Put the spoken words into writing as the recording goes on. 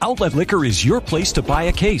Outlet Liquor is your place to buy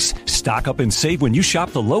a case. Stock up and save when you shop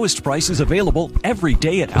the lowest prices available every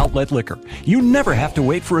day at Outlet Liquor. You never have to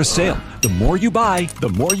wait for a sale. The more you buy, the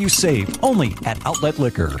more you save. Only at Outlet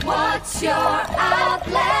Liquor. What's your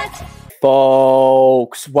outlet?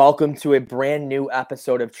 Folks, welcome to a brand new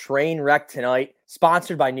episode of Trainwreck Tonight,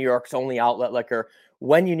 sponsored by New York's only Outlet Liquor.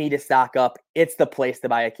 When you need to stock up, it's the place to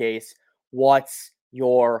buy a case. What's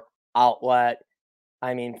your outlet?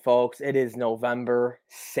 I mean, folks, it is November.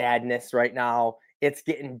 Sadness right now. It's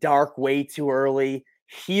getting dark way too early.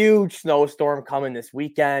 Huge snowstorm coming this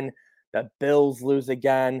weekend. The Bills lose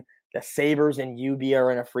again. The Sabres and UB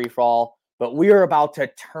are in a free fall. But we are about to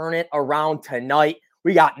turn it around tonight.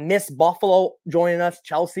 We got Miss Buffalo joining us,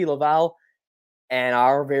 Chelsea Lavelle, and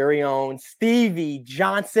our very own Stevie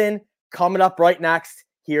Johnson coming up right next.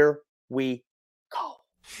 Here we go.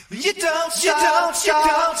 You don't stop.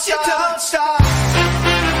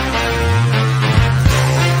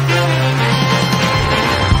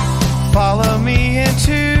 Follow me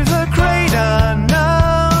into the great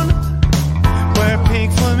unknown, where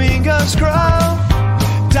pink flamingos grow.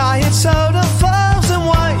 Diet soda flows and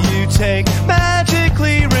what you take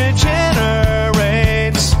magically regenerates.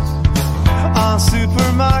 On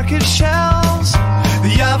supermarket shelves,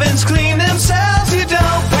 the ovens clean themselves. You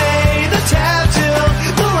don't pay the tab till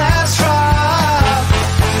the last drop.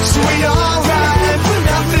 So we all ride for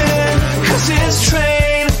nothing, 'cause this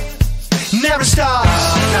train never stops.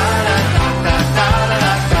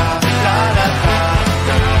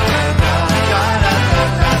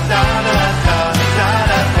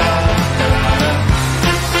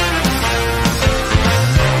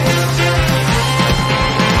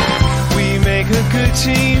 We make a good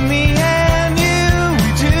team, me and you,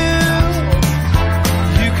 we do.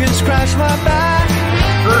 You can scratch my back,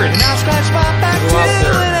 and I'll scratch my back too,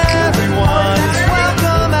 and everyone is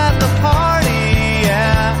welcome at the party,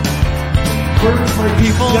 yeah.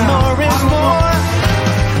 People more and more,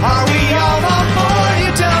 are we all on board?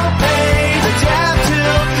 You don't pay the tab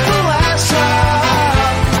till the last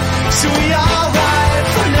drop, so we all ride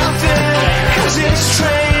for nothing, 'cause this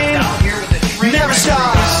train never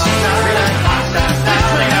stops.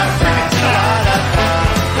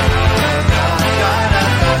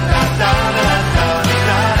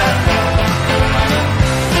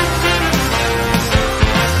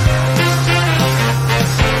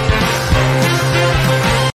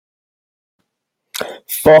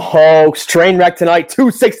 Folks, Trainwreck Tonight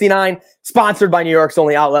 269, sponsored by New York's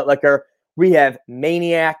only Outlet Liquor. We have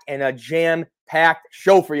Maniac and a jam-packed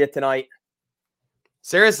show for you tonight.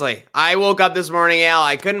 Seriously, I woke up this morning, Al.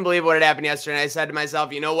 I couldn't believe what had happened yesterday. And I said to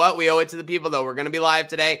myself, you know what? We owe it to the people, though. We're going to be live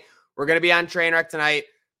today. We're going to be on Trainwreck Tonight.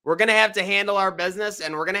 We're going to have to handle our business,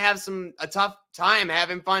 and we're going to have a tough time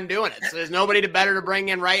having fun doing it. So there's nobody better to bring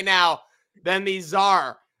in right now than the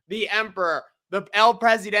czar, the emperor, the El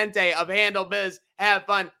Presidente of Handle Biz. Have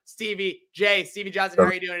fun, Stevie J. Stevie Johnson, how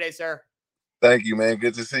are you doing today, sir? Thank you, man.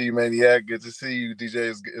 Good to see you, Maniac. Good to see you,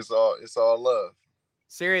 DJ. It's all love.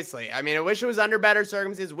 Seriously, I mean, I wish it was under better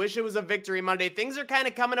circumstances. Wish it was a victory Monday. Things are kind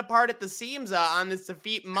of coming apart at the seams on this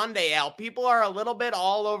defeat Monday, Al. People are a little bit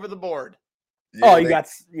all over the board. Yeah,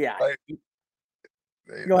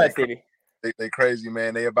 Go ahead, Stevie. They crazy,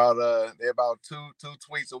 man. They about two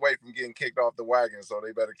tweets away from getting kicked off the wagon, so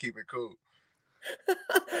they better keep it cool.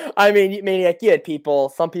 I mean, Maniac, you had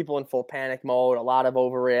some people in full panic mode, a lot of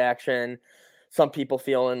overreaction, some people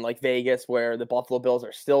feeling like Vegas, where the Buffalo Bills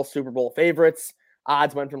are still Super Bowl favorites.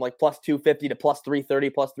 Odds went from like plus 250 to plus 330,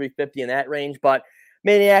 plus 350 in that range. But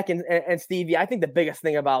Maniac and Stevie, I think the biggest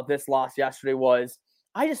thing about this loss yesterday was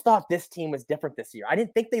I just thought this team was different this year. I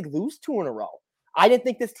didn't think they'd lose 2 in a row. I didn't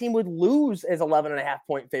think this team would lose as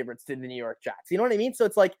 11.5-point favorites to the New York Jets. You know what I mean? So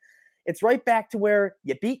it's like, it's right back to where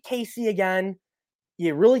you beat KC again.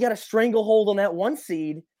 You really got a stranglehold on that 1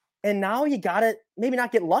 seed. And now you got to maybe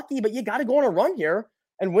not get lucky, but you got to go on a run here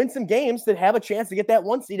and win some games that have a chance to get that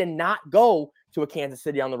 1 seed and not go to a Kansas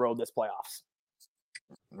City on the road this playoffs.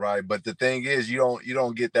 Right. But the thing is, you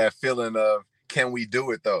don't get that feeling of, can we do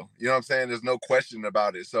it though? You know what I'm saying? There's no question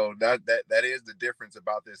about it. So that is the difference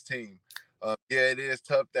about this team. Yeah, it is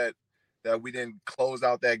tough that we didn't close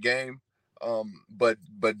out that game. But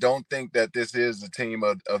don't think that this is a team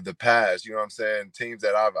of the past. You know what I'm saying? Teams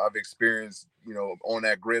that I've experienced, on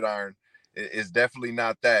that gridiron, is definitely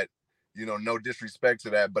not that. No disrespect to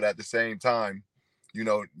that, but at the same time,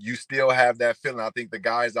 you still have that feeling. I think the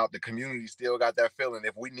guys out the community still got that feeling.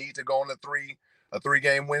 If we need to go on a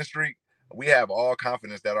 3-game win streak, we have all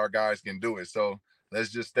confidence that our guys can do it. So let's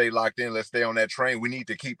just stay locked in. Let's stay on that train. We need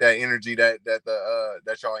to keep that energy that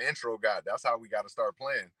y'all intro got. That's how we got to start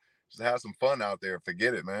playing. Just have some fun out there.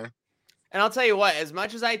 Forget it, man. And I'll tell you what, as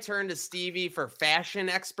much as I turn to Stevie for fashion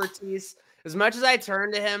expertise, as much as I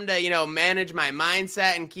turn to him to, manage my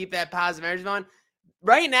mindset and keep that positive energy going,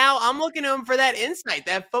 right now I'm looking to him for that insight,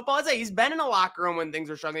 that football insight. He's been in a locker room when things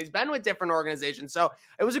are struggling. He's been with different organizations. So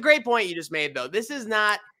it was a great point you just made, though. This is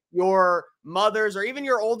not your mother's or even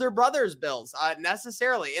your older brother's Bills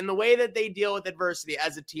necessarily in the way that they deal with adversity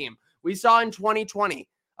as a team. We saw in 2020,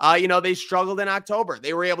 they struggled in October.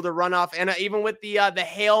 They were able to run off, and even with the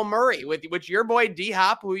Hail Murray, which your boy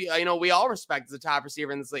D-Hop, who we all respect as a top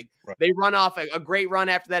receiver in this league, right. They run off a great run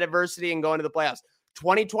after that adversity and go into the playoffs.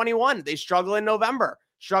 2021, they struggle in November,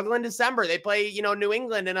 struggle in December. They play, New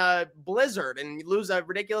England in a blizzard and lose a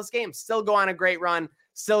ridiculous game. Still go on a great run,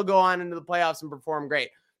 still go on into the playoffs and perform great.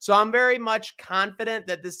 So I'm very much confident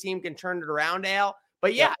that this team can turn it around, Al.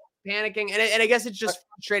 But yeah, panicking, and I guess it's just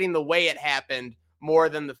frustrating the way it happened more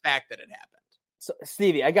than the fact that it happened. So,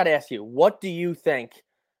 Stevie, I got to ask you, what do you think?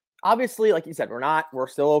 Obviously, like you said, we're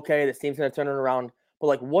still okay. This team's going to turn it around.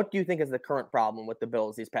 But, what do you think is the current problem with the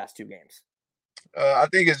Bills these past 2 games? I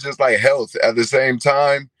think it's just like health. At the same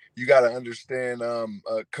time, you got to understand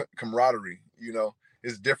camaraderie.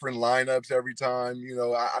 It's different lineups every time.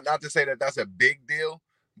 Not to say that that's a big deal,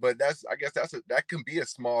 but that can be a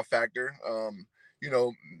small factor.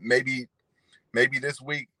 Maybe this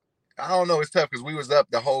week, I don't know. It's tough because we was up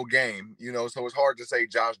the whole game, so it's hard to say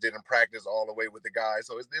Josh didn't practice all the way with the guys.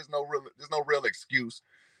 So there's no real excuse.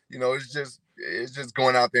 It's just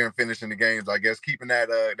going out there and finishing the games. I guess keeping that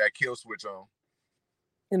kill switch on.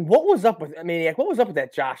 And what was up with What was up with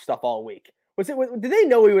that Josh stuff all week? Did they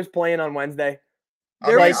know he was playing on Wednesday?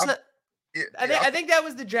 I think that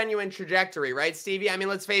was the genuine trajectory, right, Stevie? I mean,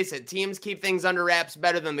 let's face it. Teams keep things under wraps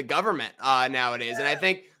better than the government nowadays. And I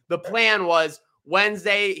think the plan was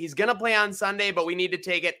Wednesday, he's going to play on Sunday, but we need to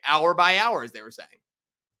take it hour by hour, as they were saying.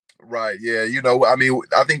 Right. Yeah.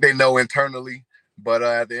 I think they know internally, but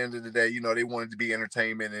at the end of the day, they wanted to be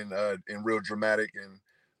entertainment and real dramatic. And,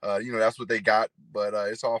 that's what they got. But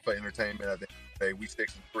it's all for entertainment. I think we 6-3.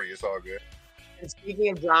 It's all good. And speaking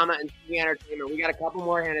of drama and speaking of entertainment, we got a couple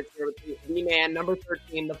more hands here with the man, number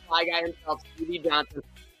 13, the fly guy himself, Stevie Johnson.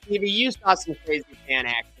 Stevie, you saw some crazy fan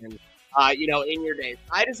action, in your days.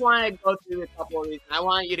 I just want to go through a couple of these. I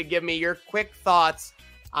want you to give me your quick thoughts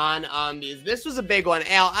on these. This was a big one.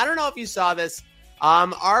 Al, I don't know if you saw this.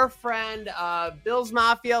 Our friend, Bills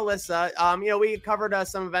Mafia, Alyssa, we covered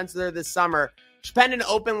some events there this summer. She penned an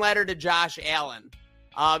open letter to Josh Allen.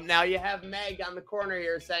 Now you have Meg on the corner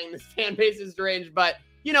here saying the fan base is deranged, but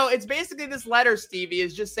it's basically this letter, Stevie,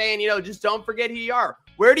 is just saying, just don't forget who you are.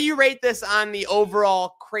 Where do you rate this on the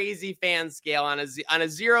overall crazy fan scale? On a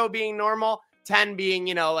 0 being normal, 10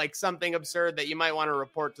 being, something absurd that you might want to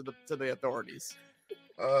report to the authorities?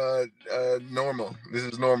 Normal. This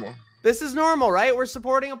is normal. This is normal, right? We're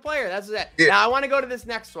supporting a player. That's it. Yeah. Now I want to go to this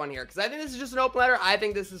next one here because I think this is just an open letter. I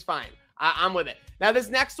think this is fine. I'm with it. Now this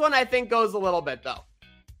next one I think goes a little bit though.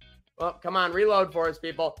 Well, come on, reload for us,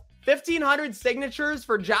 people. 1,500 signatures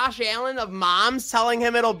for Josh Allen of moms telling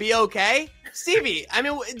him it'll be okay. Stevie,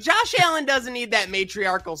 Josh Allen doesn't need that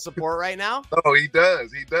matriarchal support right now. Oh, he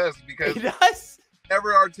does. He does because he does.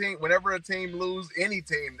 Whenever a team lose, any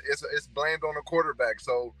team, it's blamed on the quarterback.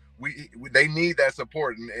 So they need that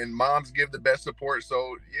support, and moms give the best support.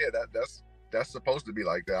 So yeah, that's supposed to be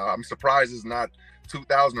like that. I'm surprised it's not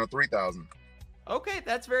 2,000 or 3,000. Okay,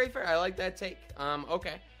 that's very fair. I like that take.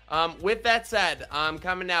 Okay. With that said,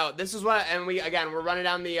 coming out, this is what, and we're running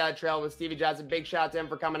down the trail with Stevie Johnson. Big shout out to him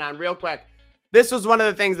for coming on real quick. This was one of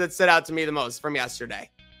the things that stood out to me the most from yesterday.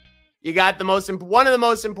 You got one of the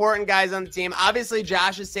most important guys on the team. Obviously,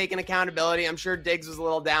 Josh is taking accountability. I'm sure Diggs was a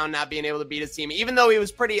little down not being able to beat his team, even though he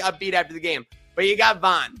was pretty upbeat after the game. But you got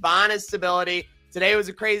Von. Von is stability. Today was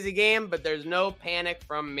a crazy game, but there's no panic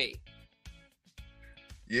from me.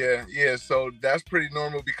 Yeah. So that's pretty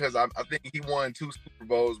normal because I think he won 2 Super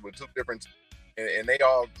Bowls with 2 different teams, and they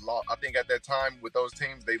all lost. I think at that time with those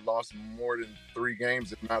teams, they lost more than 3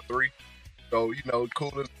 games, if not 3. So,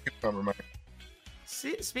 cool as a cucumber, man.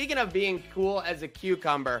 Speaking of being cool as a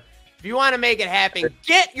cucumber, if you want to make it happen,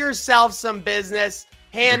 get yourself some business,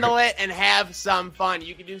 handle it, and have some fun.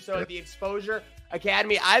 You can do so at the Exposure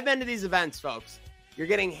Academy. I've been to these events, folks. You're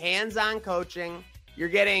getting hands-on coaching. You're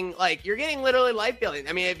getting literally life building.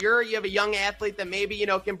 I mean, if you have a young athlete that maybe,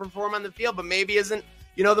 can perform on the field, but maybe isn't,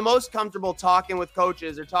 the most comfortable talking with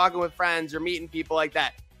coaches or talking with friends or meeting people like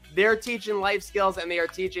that. They're teaching life skills and they are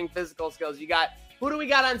teaching physical skills. Who do we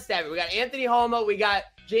got on staff? We got Anthony Holmo. We got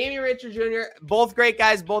Jamie Richard Jr., both great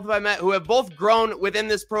guys, both of I met, who have both grown within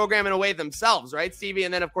this program in a way themselves, right, Stevie?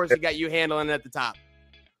 And then, of course, you got you handling it at the top.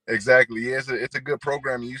 Exactly. Yeah, it's a good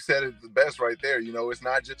program. You said it the best right there. It's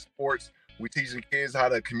not just sports We teaching kids how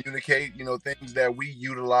to communicate, things that we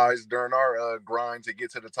utilize during our grind to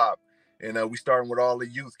get to the top. And we starting with all the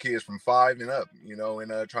youth kids from 5 and up,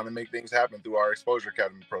 and trying to make things happen through our Exposure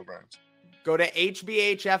Academy programs. Go to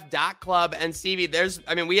hbhf.club. And Stevie,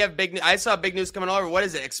 we have I saw big news coming over. What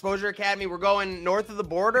is it? Exposure Academy. We're going north of the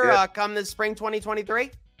border come this spring 2023.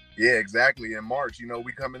 Yeah, exactly. In March,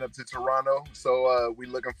 we coming up to Toronto. So we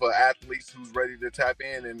looking for athletes who's ready to tap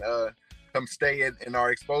in and come stay in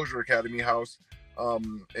our Exposure Academy house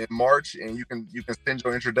in March. And you can send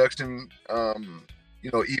your introduction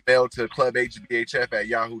email to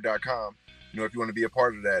clubhbhf@yahoo.com, if you want to be a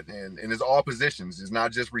part of that. And it's all positions. It's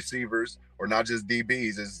not just receivers or not just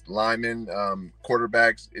DBs. It's linemen,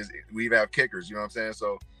 quarterbacks. We even have kickers, you know what I'm saying?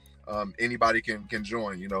 So anybody can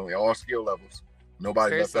join, all skill levels.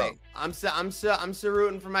 Nobody left out. I'm so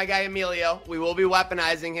rooting for my guy Emilio. We will be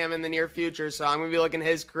weaponizing him in the near future, so I'm going to be looking at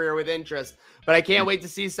his career with interest. But I can't wait to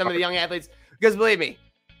see some of the young athletes because believe me,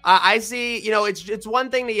 I see, it's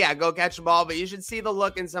one thing to, go catch the ball, but you should see the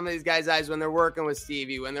look in some of these guys' eyes when they're working with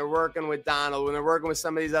Stevie, when they're working with Donald, when they're working with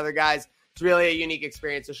some of these other guys. It's really a unique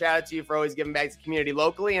experience. So shout out to you for always giving back to the community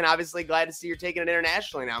locally, and obviously glad to see you're taking it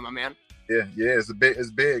internationally now, my man. Yeah,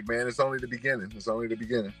 it's big, man. It's only the beginning.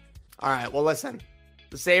 All right, well, listen.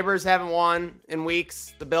 The Sabres haven't won in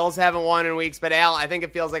weeks. The Bills haven't won in weeks. But, Al, I think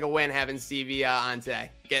it feels like a win having Stevie on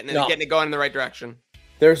today, getting it going in the right direction.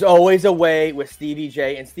 There's always a way with Stevie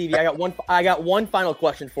J. And Stevie, I got one final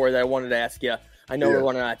question for you that I wanted to ask you. I know we're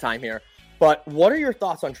running out of time here, but what are your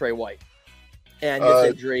thoughts on Trey White and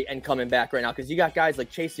his injury and coming back right now? Because you got guys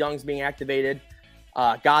like Chase Young's being activated.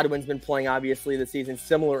 Godwin's been playing obviously this season,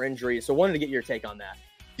 similar injuries. So wanted to get your take on that.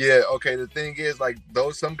 Yeah. Okay. The thing is, like,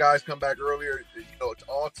 some guys come back earlier.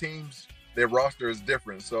 All teams, their roster is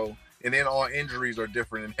different. So, and then all injuries are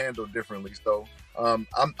different and handled differently. So, I'm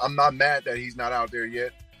not mad that he's not out there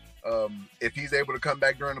yet. If he's able to come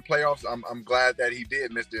back during the playoffs, I'm glad that he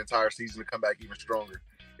did miss the entire season to come back even stronger.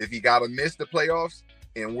 If he got to miss the playoffs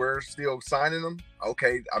and we're still signing him,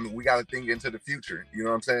 okay. We got to think into the future. You know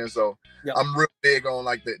what I'm saying? So I'm real big on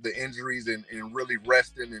like the injuries and really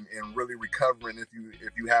resting and really recovering if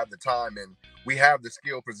you have the time. And we have the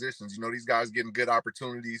skill positions. These guys getting good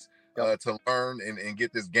opportunities to learn and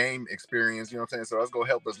get this game experience. You know what I'm saying? So that's going to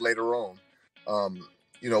help us later on.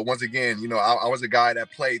 Once again, I was a guy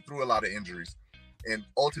that played through a lot of injuries, and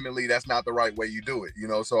ultimately that's not the right way you do it,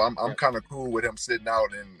 so I'm kind of cool with him sitting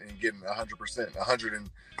out and getting 100%,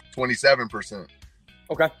 127%.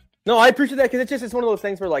 Okay. No, I appreciate that because it's one of those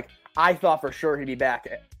things where, like, I thought for sure he'd be back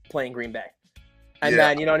playing Green Bay. And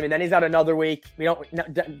then, you know what I mean? Then he's out another week. We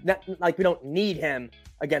don't need him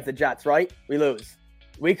against the Jets, right? We lose.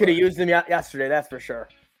 We could have used him yesterday, that's for sure.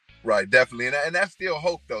 Right, definitely. And that's still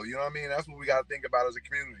hope, though. You know what I mean? That's what we got to think about as a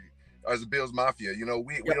community, as a Bills Mafia. We don't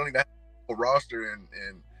even have a full roster. And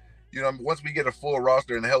once we get a full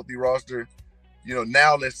roster and a healthy roster,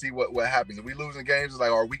 now let's see what happens. If we losing games, it's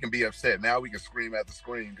like, or we can be upset. Now we can scream at the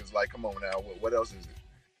screen because, like, come on now, what else is it?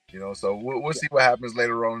 So we'll see what happens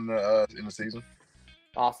later on in the season.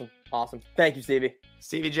 Awesome. Thank you, Stevie.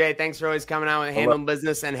 Stevie J, thanks for always coming out and handling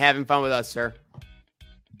business and having fun with us, sir.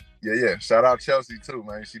 Yeah. Shout out Chelsea too,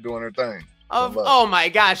 man. She doing her thing. Oh my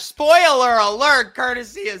gosh. Spoiler alert,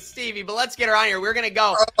 courtesy of Stevie. But let's get her on here. We're going to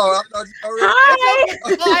go. Hi. Well,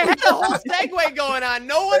 I had a whole segue going on.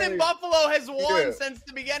 No one in Buffalo has won since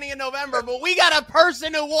the beginning of November, but we got a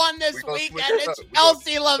person who won this weekend. It's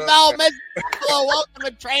Chelsea Lavelle, Miss Buffalo. Welcome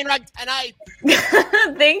to Trainwreck tonight.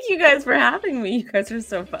 Thank you guys for having me. You guys are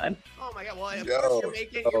so fun. Oh my God. Well, of course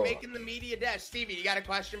you're making the media dash. Stevie, you got a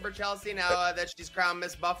question for Chelsea now that she's crowned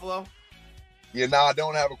Miss Buffalo? Yeah, I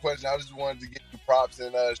don't have a question. I just wanted to give you props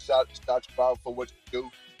and shout you out for what you do.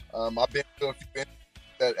 I've been to a few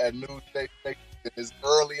interviews at news stations. It's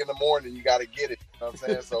early in the morning. You got to get it. You know what I'm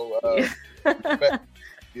saying? So,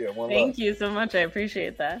 Thank you so much. I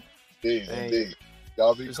appreciate that. Indeed.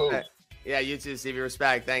 Y'all be cool. Yeah, you too, Stevie.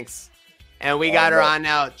 Respect. Thanks. And we got her on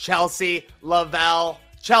now, Chelsea Lavelle.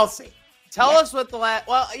 Chelsea, tell us what the last.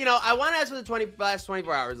 Well, I want to ask what the last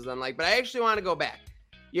 24 hours is like, but I actually want to go back.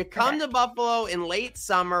 You come to Buffalo in late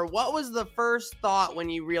summer. What was the first thought when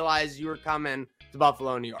you realized you were coming to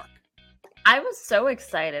Buffalo, New York? I was so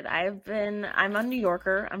excited. I'm a New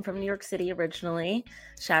Yorker. I'm from New York City originally.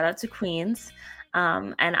 Shout out to Queens.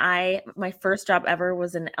 And my first job ever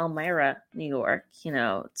was in Elmira, New York,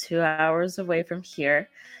 2 hours away from here.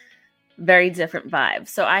 Very different vibe.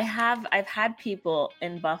 So I've had people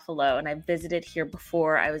in Buffalo and I've visited here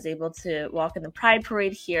before. I was able to walk in the Pride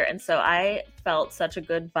Parade here. And so I felt such a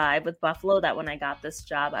good vibe with Buffalo that when I got this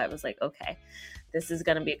job, I was like, okay, this is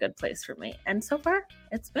going to be a good place for me. And so far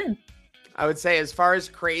it's been. I would say as far as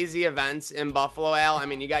crazy events in Buffalo, Al, I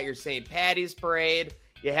mean, you got your St. Patty's Parade.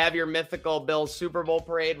 You have your mythical Bills Super Bowl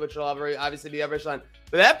Parade, which will obviously be every fun.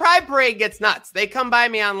 But that Pride Parade gets nuts. They come by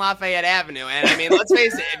me on Lafayette Avenue. And I mean, let's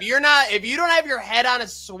face it, if you don't have your head on a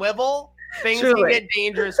swivel, things can get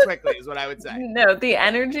dangerous quickly, is what I would say. No, the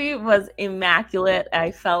energy was immaculate.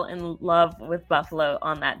 I fell in love with Buffalo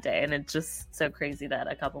on that day. And it's just so crazy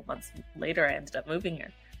that a couple months later, I ended up moving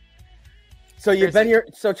here. So you've been here.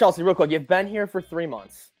 So Chelsea, real quick, you've been here for 3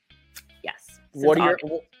 months. Yes. What are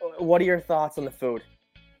your thoughts on the food?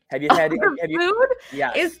 Have you had food?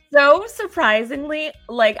 Yes. Is so surprisingly,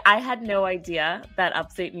 like, I had no idea that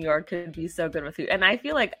upstate New York could be so good with food. And I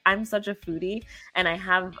feel like I'm such a foodie, and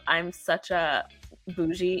I'm such a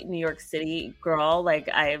bougie New York City girl. Like,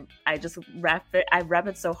 I just rep it. I rep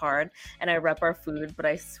it so hard, and I rep our food. But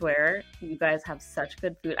I swear, you guys have such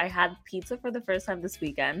good food. I had pizza for the first time this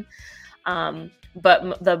weekend.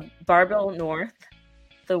 But the Barbell North,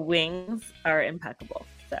 the wings are impeccable.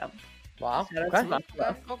 So wow.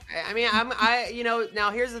 Okay. I mean,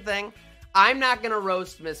 now here's the thing. I'm not going to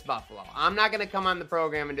roast Miss Buffalo. I'm not going to come on the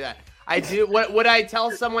program and do that. I do. What would I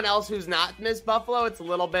tell someone else who's not Miss Buffalo? It's a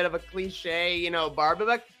little bit of a cliche,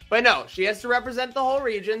 Barbara, but no, she has to represent the whole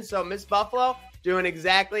region. So Miss Buffalo doing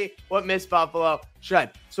exactly what Miss Buffalo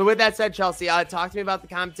should. So with that said, Chelsea, talk to me about the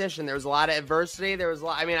competition. There was a lot of adversity.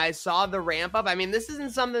 I saw the ramp up. I mean, this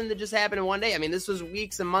isn't something that just happened in one day. I mean, this was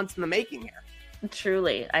weeks and months in the making here.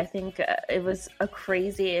 Truly, I think it was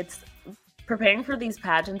it's preparing for these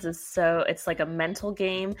pageants it's like a mental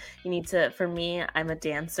game. You need to, for me, I'm a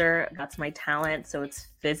dancer. That's my talent. So it's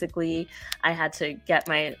physically, I had to get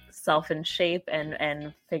myself in shape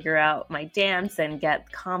and figure out my dance and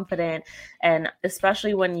get confident. And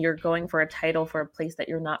especially when you're going for a title for a place that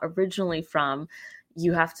you're not originally from,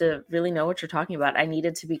 you have to really know what you're talking about. I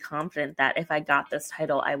needed to be confident that if I got this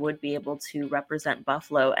title, I would be able to represent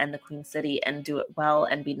Buffalo and the Queen City and do it well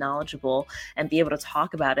and be knowledgeable and be able to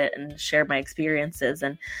talk about it and share my experiences.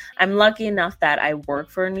 And I'm lucky enough that I work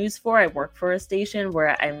for News 4. I work for a station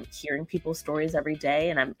where I'm hearing people's stories every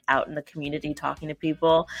day, and I'm out in the community talking to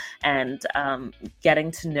people and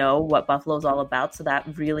getting to know what Buffalo is all about. So that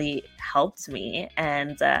really helped me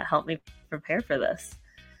and helped me prepare for this.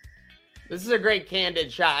 This is a great candid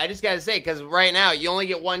shot. I just got to say, because right now you only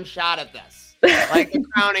get one shot at this. Like the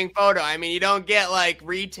crowning photo. I mean, you don't get like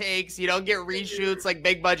retakes. You don't get reshoots like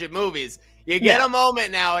big budget movies. You get a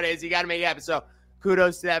moment nowadays. You got to make it happen. So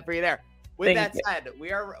kudos to that for you there. With that said,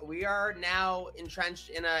 we are now entrenched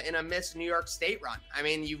in a Miss New York State run. I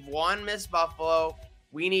mean, you've won Miss Buffalo.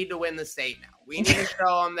 We need to win the state now. We need to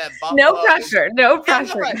show them that Buffalo. No pressure.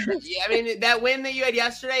 Yeah, I mean, that win that you had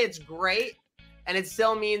yesterday, it's great. And it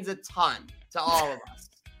still means a ton to all of us.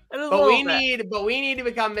 But we need to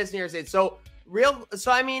become Miss New York State. So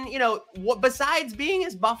I mean, what besides being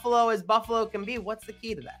as Buffalo can be, what's the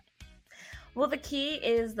key to that? Well, the key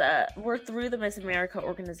is that we're through the Miss America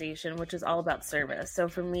organization, which is all about service. So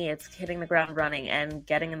for me, it's hitting the ground running and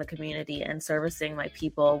getting in the community and servicing my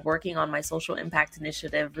people, working on my social impact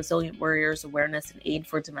initiative, Resilient Warriors Awareness and Aid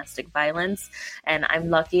for Domestic Violence. And I'm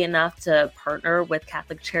lucky enough to partner with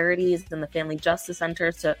Catholic Charities and the Family Justice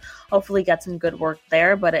Center to hopefully get some good work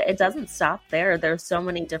there. But it doesn't stop there. There's so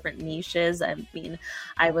many different niches. I mean,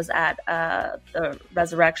 I was at the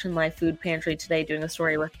Resurrection Life Food Pantry today doing a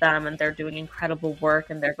story with them, and they're doing incredible work,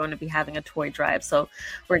 and they're going to be having a toy drive. So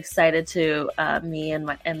we're excited to me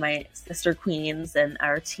and my sister queens and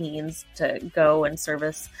our teens to go and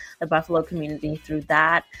service the Buffalo community through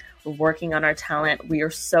that. We're working on our talent. We are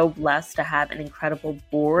so blessed to have an incredible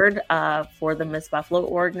board for the Miss Buffalo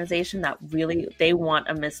organization that really, they want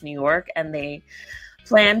a Miss New York, and they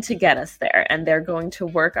plan to get us there, and they're going to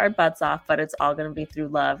work our butts off, but it's all going to be through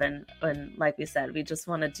love. And like we said, we just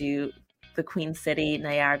want to do the Queen City,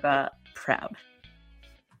 Niagara proud.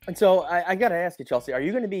 And so I got to ask you, Chelsea, are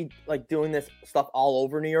you going to be like doing this stuff all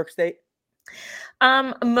over New York State?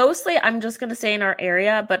 Mostly I'm just going to stay in our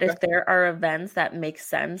area, but if there are events that make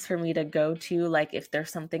sense for me to go to, like if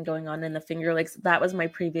there's something going on in the Finger Lakes, that was my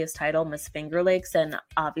previous title, Miss Finger Lakes. And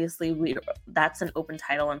obviously that's an open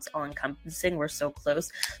title and it's all encompassing. We're so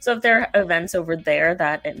close. So if there are events over there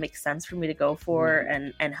that it makes sense for me to go for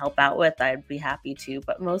and help out with, I'd be happy to,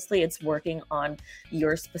 but mostly it's working on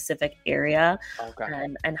your specific area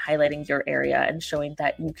and highlighting your area and showing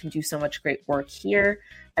that you can do so much great work here.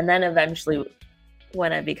 And then eventually,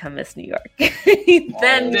 when I become Miss New York,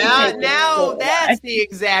 then now that's the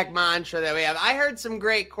exact mantra that we have. I heard some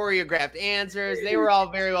great choreographed answers; they were all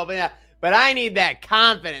very well, but I need that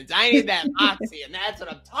confidence. I need that moxie, and that's what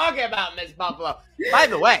I'm talking about, Miss Buffalo. By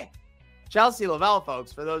the way, Chelsea Lavelle,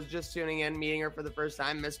 folks, for those just tuning in, meeting her for the first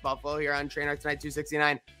time, Miss Buffalo here on Train Wreck Tonight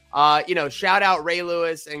 269. Shout out Ray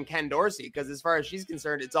Lewis and Ken Dorsey, because as far as she's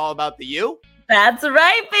concerned, it's all about the U. That's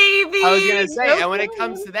right, baby. I was going to say, and when it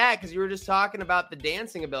comes to that, because you were just talking about the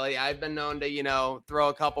dancing ability, I've been known to, throw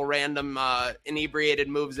a couple random inebriated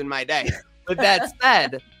moves in my day. With that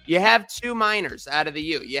said, you have two minors out of the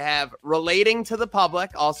U. You have relating to the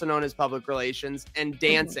public, also known as public relations, and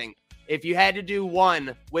dancing. If you had to do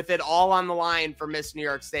one with it all on the line for Miss New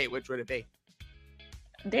York State, which would it be?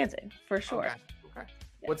 Dancing, for sure. Okay.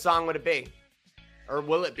 Yeah. What song would it be? Or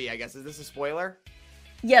will it be, I guess? Is this a spoiler?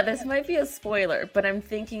 Yeah, this might be a spoiler, but I'm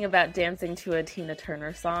thinking about dancing to a Tina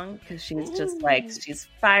Turner song because she's just she's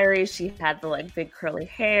fiery. She had the big curly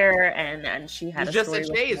hair and she had just at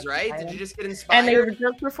Shays, right? Did you just get inspired? And they were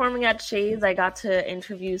just performing at Shays. I got to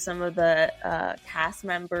interview some of the cast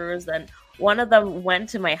members, and one of them went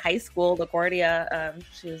to my high school, LaGuardia.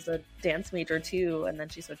 She was a dance major too, and then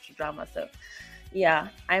she switched to drama. So yeah,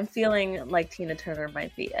 I'm feeling like Tina Turner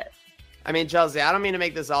might be it. I mean, Chelsea, I don't mean to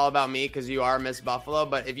make this all about me because you are Miss Buffalo,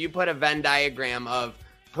 but if you put a Venn diagram of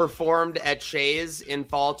performed at Shays in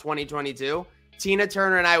fall 2022, Tina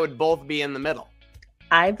Turner and I would both be in the middle.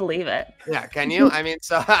 I believe it. Yeah, can you? I mean,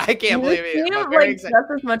 so I can't believe it. You're just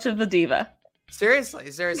as much of a diva.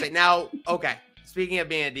 Seriously. Now, okay, speaking of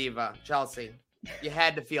being a diva, Chelsea, you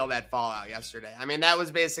had to feel that fallout yesterday. I mean, that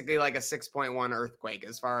was basically like a 6.1 earthquake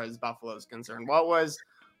as far as Buffalo is concerned. What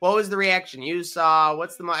was the reaction you saw?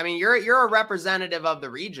 I mean, you're a representative of the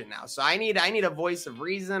region now. So I need a voice of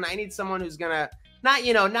reason. I need someone who's going to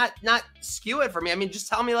not skew it for me. I mean, just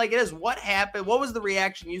tell me like it is. What happened? What was the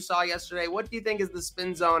reaction you saw yesterday? What do you think is the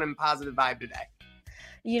spin zone and positive vibe today?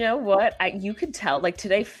 You know what? You could tell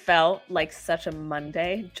today felt like such a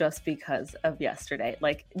Monday just because of yesterday.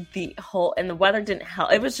 And the weather didn't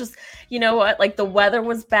help. It was just, you know what? The weather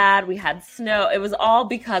was bad. We had snow. It was all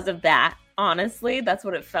because of that. Honestly, that's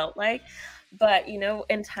what it felt like. But,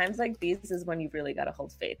 in times like these is when you really got to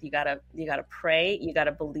hold faith. You got to pray. You got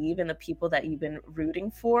to believe in the people that you've been rooting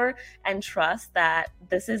for and trust that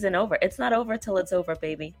this isn't over. It's not over till it's over,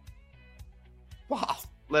 baby. Wow.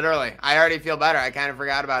 Literally. I already feel better. I kind of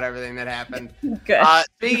forgot about everything that happened. Good.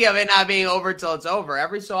 Speaking of it not being over till it's over,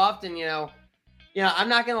 every so often, I'm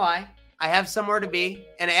not going to lie. I have somewhere to be.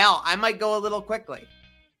 And Al, I might go a little quickly.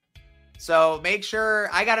 So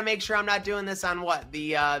I got to make sure I'm not doing this on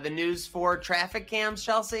the News 4 traffic cams,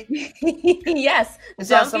 Chelsea. Yes. I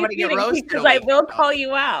saw somebody get roasted because I will call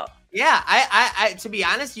you out. Yeah, I to be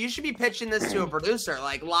honest, you should be pitching this to a producer,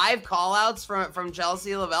 live call outs from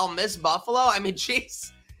Chelsea Lavelle, Miss Buffalo. I mean,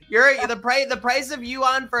 jeez, the price of you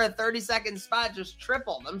on for a 30-second spot just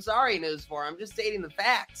tripled. I'm sorry, News 4. I'm just stating the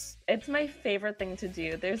facts. It's my favorite thing to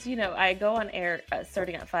do. There's, I go on air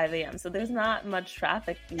starting at 5 a.m. So there's not much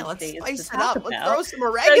traffic these days. Let's spice to it talk up. about. Let's throw some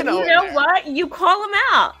oregano. So you know what? You call them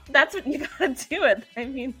out. That's what you got to do it. I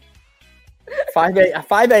mean, 5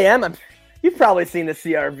 a.m. You've probably seen the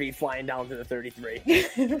CRV flying down to the 33.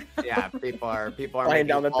 Yeah, people are flying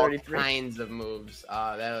down the 33. All kinds of moves.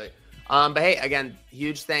 But hey, again,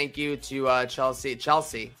 huge thank you to Chelsea.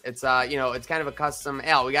 Chelsea, it's it's kind of a custom.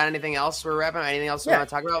 Al, we got anything else we're wrapping? Anything else we want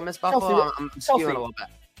to talk about, Miss Buffalo? I'm skewing a little bit.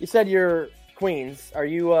 You said you're Queens. Are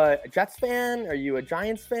you a Jets fan? Are you a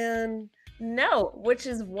Giants fan? No, which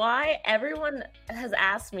is why everyone has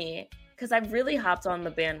asked me, because I've really hopped on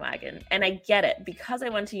the bandwagon, and I get it because I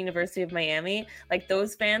went to University of Miami.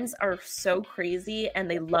 Those fans are so crazy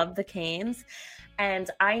and they love the Canes.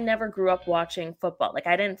 And I never grew up watching football.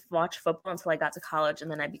 I didn't watch football until I got to college,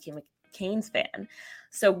 and then I became a Canes fan.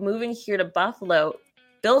 So moving here to Buffalo,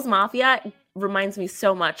 Bills Mafia reminds me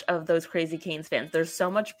so much of those crazy Canes fans. There's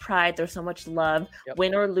so much pride. There's so much love. Yep.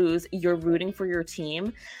 Win or lose, you're rooting for your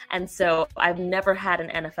team. And so I've never had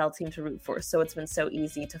an NFL team to root for. So it's been so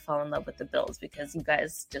easy to fall in love with the Bills because you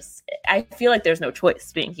guys I feel like there's no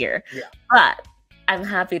choice being here. Yeah. But I'm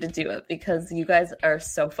happy to do it because you guys are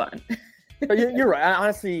so fun. You're right.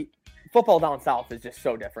 Honestly, football down south is just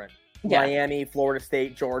so different. Yeah. Miami, Florida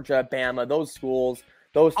State, Georgia, Bama, those schools,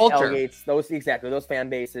 those tailgates, those fan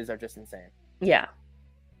bases are just insane. Yeah.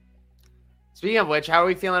 Speaking of which, how are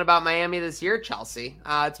we feeling about Miami this year, Chelsea?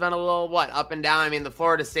 It's been a little up and down. I mean, the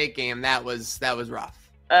Florida State game that was rough.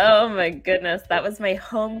 Oh my goodness, that was my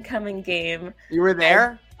homecoming game. You were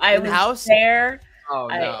there? I was there. Oh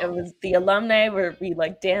no! It was the alumni where we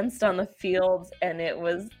danced on the field, and it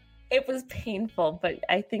was painful, but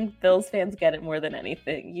I think Bills fans get it more than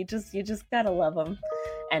anything. You just gotta love them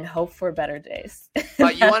and hope for better days.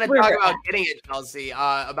 But you want to talk about getting it, Chelsea?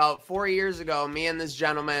 About 4 years ago, me and this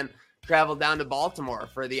gentleman traveled down to Baltimore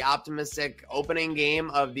for the optimistic opening game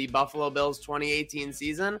of the Buffalo Bills 2018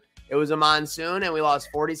 season. It was a monsoon, and we lost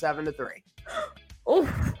 47-3.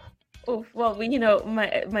 Oh, well,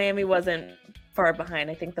 Miami wasn't far behind.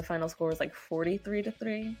 I think the final score was like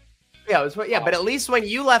 43-3. Yeah, but at least when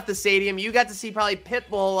you left the stadium, you got to see probably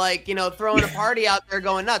Pitbull, like, throwing a party out there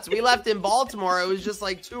going nuts. We left in Baltimore. It was just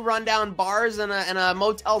like 2 rundown bars and a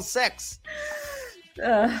Motel 6.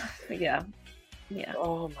 Yeah.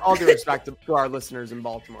 All due respect to our listeners in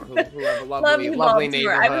Baltimore who have a lovely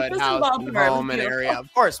neighborhood, house, and home, and area.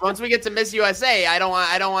 Of course, once we get to Miss USA, I don't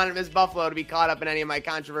want Miss Buffalo to be caught up in any of my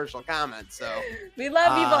controversial comments. So we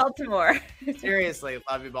love you, Baltimore. Seriously,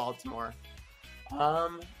 love you, Baltimore.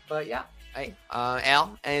 But yeah. Hey,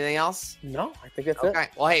 Al, anything else? No, I think that's it. Okay.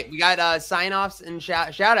 Well, hey, we got sign-offs and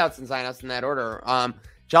shout-outs and sign-offs in that order.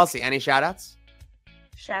 Chelsea, any shout-outs?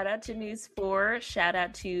 Shout out to News 4. Shout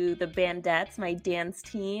out to the Bandettes, my dance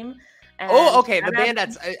team. And okay. The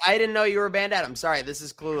Bandettes. I didn't know you were a Bandette. I'm sorry. This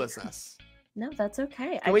is cluelessness. No, that's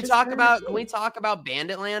okay. Can we talk about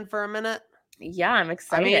Banditland for a minute? Yeah, I'm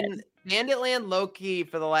excited. I mean, Banditland low-key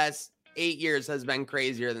for the last 8 years has been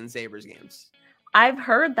crazier than Sabres games. I've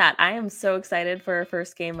heard that. I am so excited for our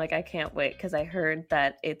first game. Like, I can't wait because I heard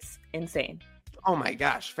that it's insane. Oh my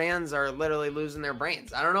gosh, fans are literally losing their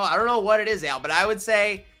brains. I don't know what it is, Al, but I would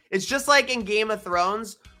say it's just like in Game of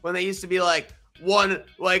Thrones when they used to be like one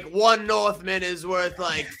Northman is worth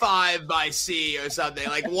like 5 by sea or something.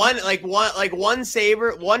 One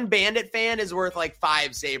Bandit fan is worth like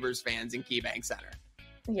 5 Sabres fans in KeyBank Center.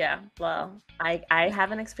 Yeah, well, I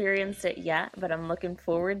haven't experienced it yet, but I'm looking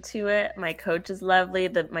forward to it. My coach is lovely.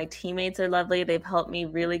 My teammates are lovely. They've helped me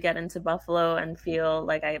really get into Buffalo and feel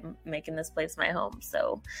like I'm making this place my home.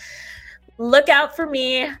 So look out for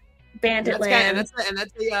me, Banditland. That's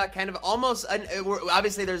the kind of almost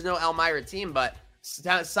obviously there's no Elmira team, but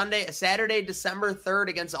Saturday, December 3rd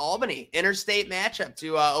against Albany, interstate matchup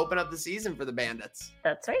to open up the season for the Bandits.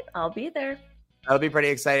 That's right. I'll be there. That'll be pretty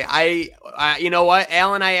exciting. You know what?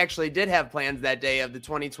 Al and I actually did have plans that day of the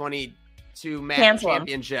 2022 MAC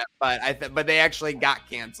championship, but they actually got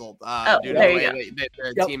canceled due to the way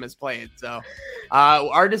their team has played. So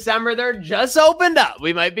our December 3rd just opened up.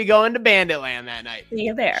 We might be going to Banditland that night. See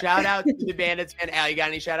you there. Shout out to the Bandits. And Al, you got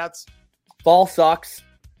any shout outs? Fall sucks.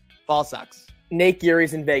 Nate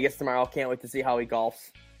Geary's in Vegas tomorrow. Can't wait to see how he golfs.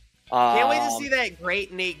 Can't wait to see that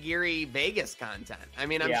great Nate Geary Vegas content. I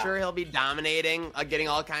mean, I'm sure he'll be dominating, getting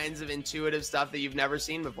all kinds of intuitive stuff that you've never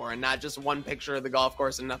seen before, and not just one picture of the golf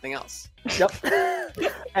course and nothing else. Yep.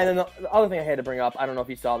 And then the other thing I had to bring up, I don't know if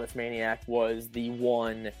you saw this, Maniac, was the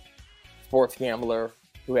one sports gambler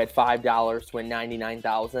who had $5 to win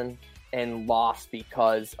 $99,000 and lost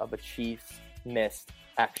because of a Chiefs missed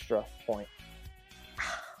extra point.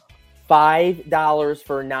 $5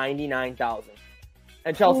 for $99,000.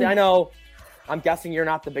 And Chelsea, I know, I'm guessing you're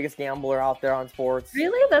not the biggest gambler out there on sports.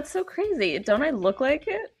 Really? That's so crazy. Don't I look like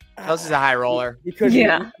it? Chelsea's a high roller. You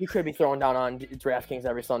could be throwing down on DraftKings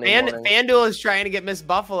every Sunday morning. FanDuel is trying to get Miss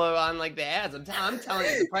Buffalo on like the ads. I'm telling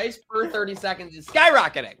you, the price per 30 seconds is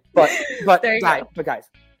skyrocketing. But guys,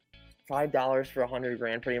 $5 for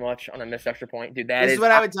 $100,000 pretty much on a missed extra point, dude. This is what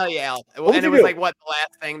I would tell you, Al. And it was like what, the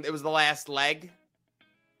last thing? It was the last leg.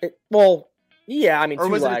 I mean, or 2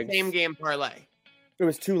 was legs. It a same game parlay? It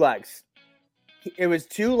was 2 legs. It was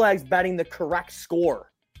 2 legs betting the correct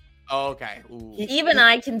score. Oh, okay. Ooh. Even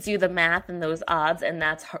I can do the math and those odds, and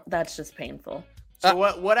that's just painful. So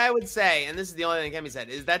what I would say, and this is the only thing that can be said,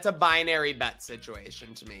 is that's a binary bet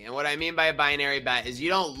situation to me. And what I mean by a binary bet is you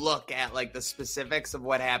don't look at like the specifics of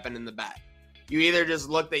what happened in the bet. You either just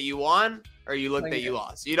look that you won or you look that you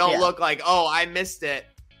lost. You don't look like, oh, I missed it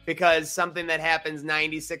because something that happens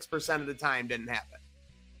 96% of the time didn't happen.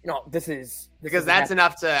 No, this because that's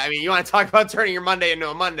enough to. I mean, you want to talk about turning your Monday into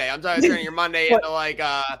a Monday? I'm talking turning your Monday into like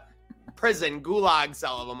a prison gulag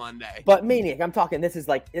cell of a Monday. But Maniac, I'm talking. This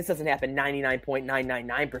doesn't happen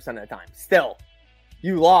 99.999% of the time. Still,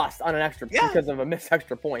 you lost on an extra because of a missed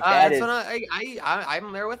extra point. I'm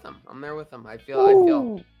there with them. I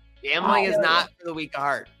feel gambling is not for the weak of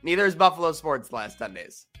heart. Neither is Buffalo sports the last 10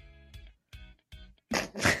 days.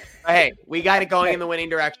 Hey, we got it going in the winning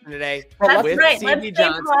direction today. That's with right. Stevie Let's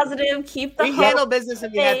Johnson. stay positive. Keep the We handle business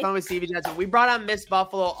and we had fun with Stevie Johnson. We brought on Miss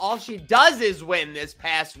Buffalo. All she does is win this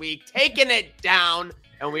past week, taking it down,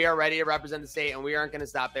 and we are ready to represent the state, and we aren't going to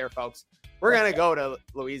stop there, folks. We're going to go to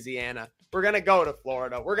Louisiana. We're going to go to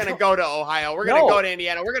Florida. We're going to go to Ohio. We're going to go to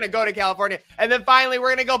Indiana. We're going to go to California. And then finally,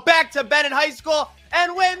 we're going to go back to Bennett High School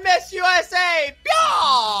and win Miss USA.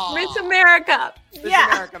 Pyaw! Miss America. Miss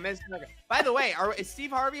America. By the way, is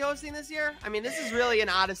Steve Harvey hosting this year? I mean, this is really an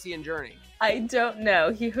odyssey and journey. I don't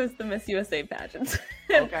know. He hosts the Miss USA pageants.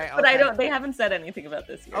 Okay. But they haven't said anything about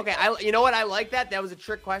this year. Okay, you know what? I like that. That was a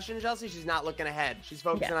trick question, Chelsea. She's not looking ahead. She's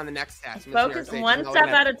focusing on the next task. Focus one step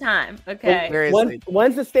at a time. Okay.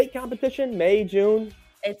 When's the state competition? May, June?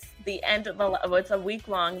 It's the end of it's a week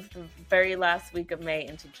long. It's the very last week of May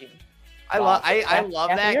into June. I love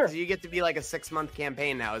that because you get to be like a 6-month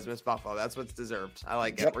campaign now as Miss Buffalo. That's what's deserved. I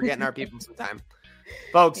like it. We're getting our people some time.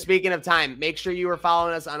 Folks, speaking of time, make sure you are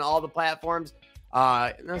following us on all the platforms.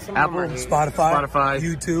 Apple, Spotify,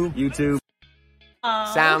 YouTube,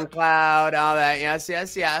 SoundCloud, all that. Yes.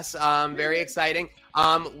 Very exciting.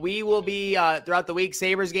 We will be throughout the week,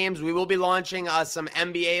 Sabres games. We will be launching some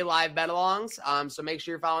NBA live bet-alongs. So make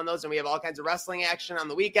sure you're following those. And we have all kinds of wrestling action on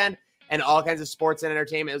the weekend and all kinds of sports and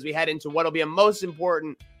entertainment as we head into what will be a most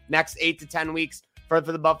important next 8 to 10 weeks for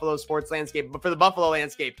the Buffalo sports landscape. But for the Buffalo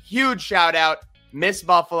landscape, huge shout out, Miss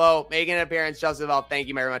Buffalo, making an appearance. Chelsea Lavelle, thank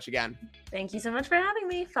you very much again. Thank you so much for having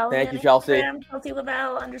me. Follow Thank me you, on Chelsea. Instagram, Chelsea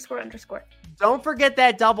Lavelle __. Don't forget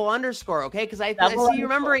that double underscore, okay? Because I see you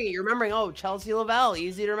remembering it. You're remembering, Chelsea Lavelle,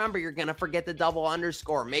 easy to remember. You're going to forget the double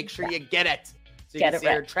underscore. Make sure you get it. So you can see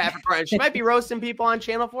her traffic run. She might be roasting people on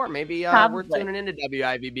Channel 4. Maybe we're tuning into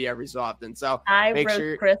WIVB every so often. So I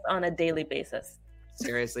roast Chris on a daily basis.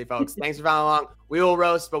 Seriously, folks. Thanks for following along. We will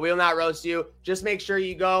roast, but we will not roast you. Just make sure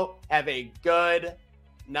you go have a good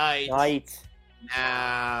night. Night.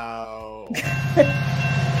 Now.